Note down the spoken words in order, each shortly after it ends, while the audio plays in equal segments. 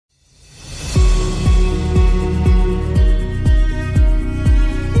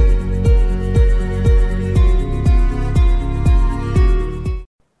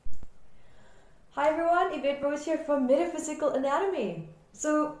from Metaphysical Anatomy.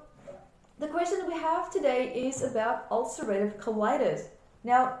 So the question that we have today is about ulcerative colitis.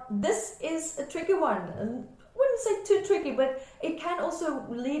 Now, this is a tricky one. I wouldn't say too tricky, but it can also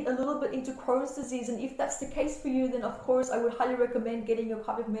lead a little bit into Crohn's disease. And if that's the case for you, then of course I would highly recommend getting your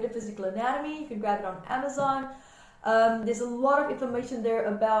copy of Metaphysical Anatomy. You can grab it on Amazon. There's a lot of information there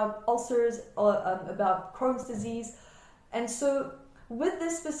about ulcers, about Crohn's disease. And so with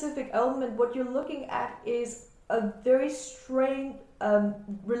this specific ailment, what you're looking at is a very strained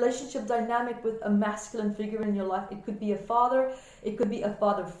relationship dynamic with a masculine figure in your life. It could be a father, it could be a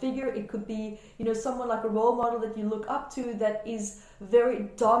father figure, it could be, someone like a role model that you look up to that is very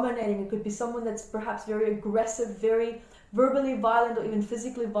dominating. It could be someone that's perhaps very aggressive, very verbally violent, or even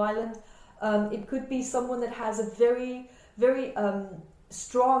physically violent. It could be someone that has a very, very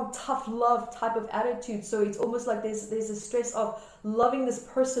strong, tough love type of attitude. So it's almost like there's a stress of loving this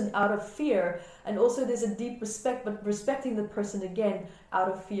person out of fear, and also there's a deep respect, but respecting the person again out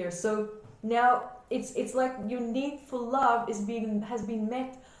of fear. So now it's like your need for love has been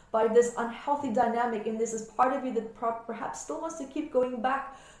met by this unhealthy dynamic, and this is part of you that perhaps still wants to keep going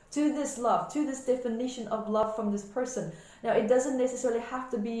back to this love, to this definition of love from this person. Now, it doesn't necessarily have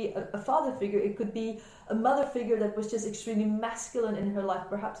to be a father figure. It could be a mother figure that was just extremely masculine in her life.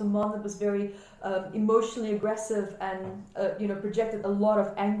 Perhaps a mom that was very emotionally aggressive and projected a lot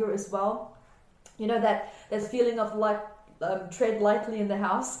of anger as well. That feeling of like tread lightly in the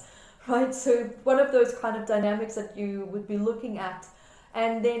house, right? So one of those kind of dynamics that you would be looking at.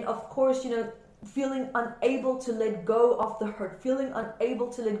 And then, of course, feeling unable to let go of the hurt, feeling unable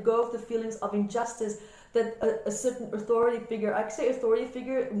to let go of the feelings of injustice that a certain authority figure, I say authority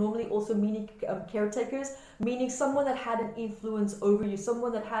figure, normally also meaning caretakers, meaning someone that had an influence over you,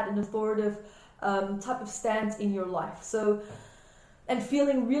 someone that had an authoritative type of stance in your life. So, and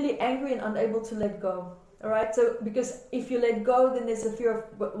feeling really angry and unable to let go. All right, so because if you let go, then there's a fear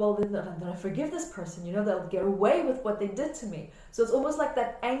of, well, then I forgive this person, they'll get away with what they did to me. So it's almost like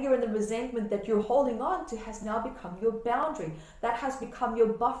that anger and the resentment that you're holding on to has now become your boundary. That has become your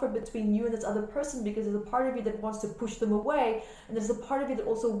buffer between you and this other person, because there's a part of you that wants to push them away, and there's a part of you that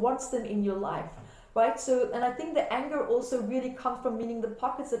also wants them in your life, right? So, and I think the anger also really comes from meaning the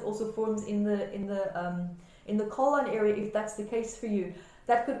pockets that also forms in the colon area, if that's the case for you.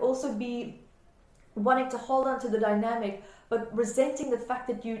 That could also be wanting to hold on to the dynamic, but resenting the fact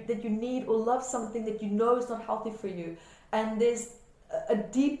that you need or love something that you know is not healthy for you. And there's a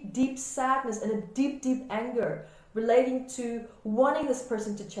deep, deep sadness and a deep, deep anger relating to wanting this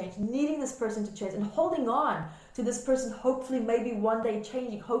person to change, needing this person to change, and holding on to this person, hopefully maybe one day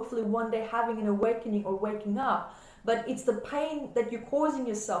changing, hopefully one day having an awakening or waking up. But it's the pain that you're causing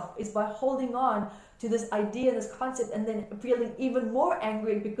yourself is by holding on to this idea, this concept, and then feeling even more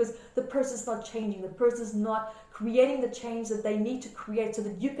angry because the person's not changing, the person's not creating the change that they need to create so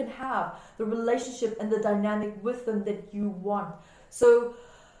that you can have the relationship and the dynamic with them that you want. So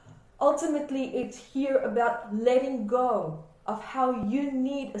ultimately, it's here about letting go of how you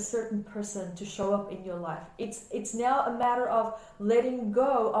need a certain person to show up in your life. It's now a matter of letting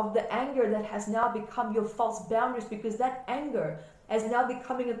go of the anger that has now become your false boundaries, because that anger is now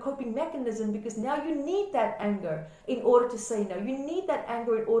becoming a coping mechanism, because now you need that anger in order to say no. You need that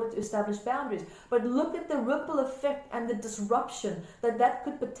anger in order to establish boundaries. But look at the ripple effect and the disruption that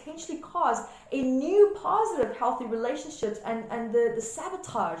could potentially cause in new positive healthy relationships, and the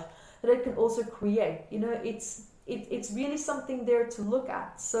sabotage that it can also create. It's really something there to look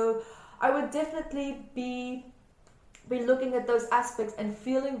at. So I would definitely be looking at those aspects and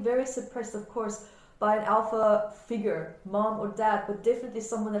feeling very suppressed, of course, by an alpha figure, mom or dad, but definitely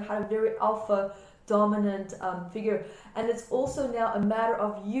someone that had a very alpha dominant figure. And it's also now a matter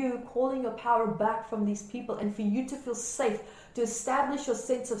of you calling your power back from these people, and for you to feel safe, to establish your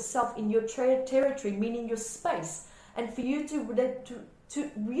sense of self in your territory, meaning your space, and for you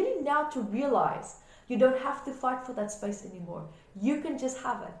to really now to realize you don't have to fight for that space anymore. You can just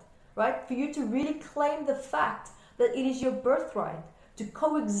have it, right? For you to really claim the fact that it is your birthright to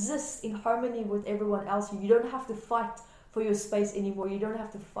coexist in harmony with everyone else. You don't have to fight for your space anymore. You don't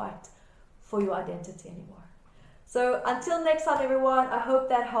have to fight for your identity anymore. So until next time, everyone, I hope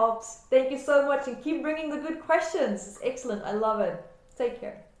that helps. Thank you so much, and keep bringing the good questions. It's excellent. I love it. Take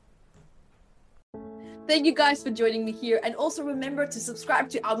care. Thank you guys for joining me here. And also remember to subscribe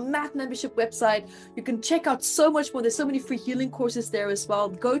to our math membership website. You can check out so much more. There's so many free healing courses there as well.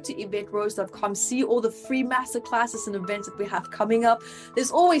 Go to YvetteRose.com, see all the free masterclasses and events that we have coming up.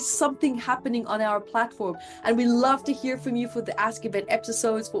 There's always something happening on our platform. And we love to hear from you for the Ask Yvette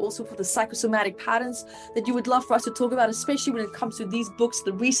episodes, but also for the psychosomatic patterns that you would love for us to talk about, especially when it comes to these books,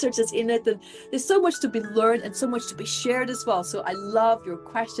 the research that's in it. And there's so much to be learned and so much to be shared as well. So I love your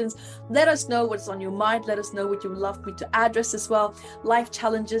questions. Let us know what's on your mind. Let us know what you would love me to address as well. Life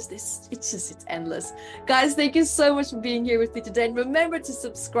challenges, it's endless. Guys, thank you so much for being here with me today. And remember to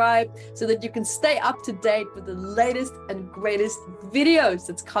subscribe so that you can stay up to date with the latest and greatest videos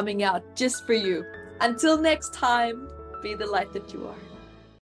that's coming out just for you. Until next time, be the light that you are.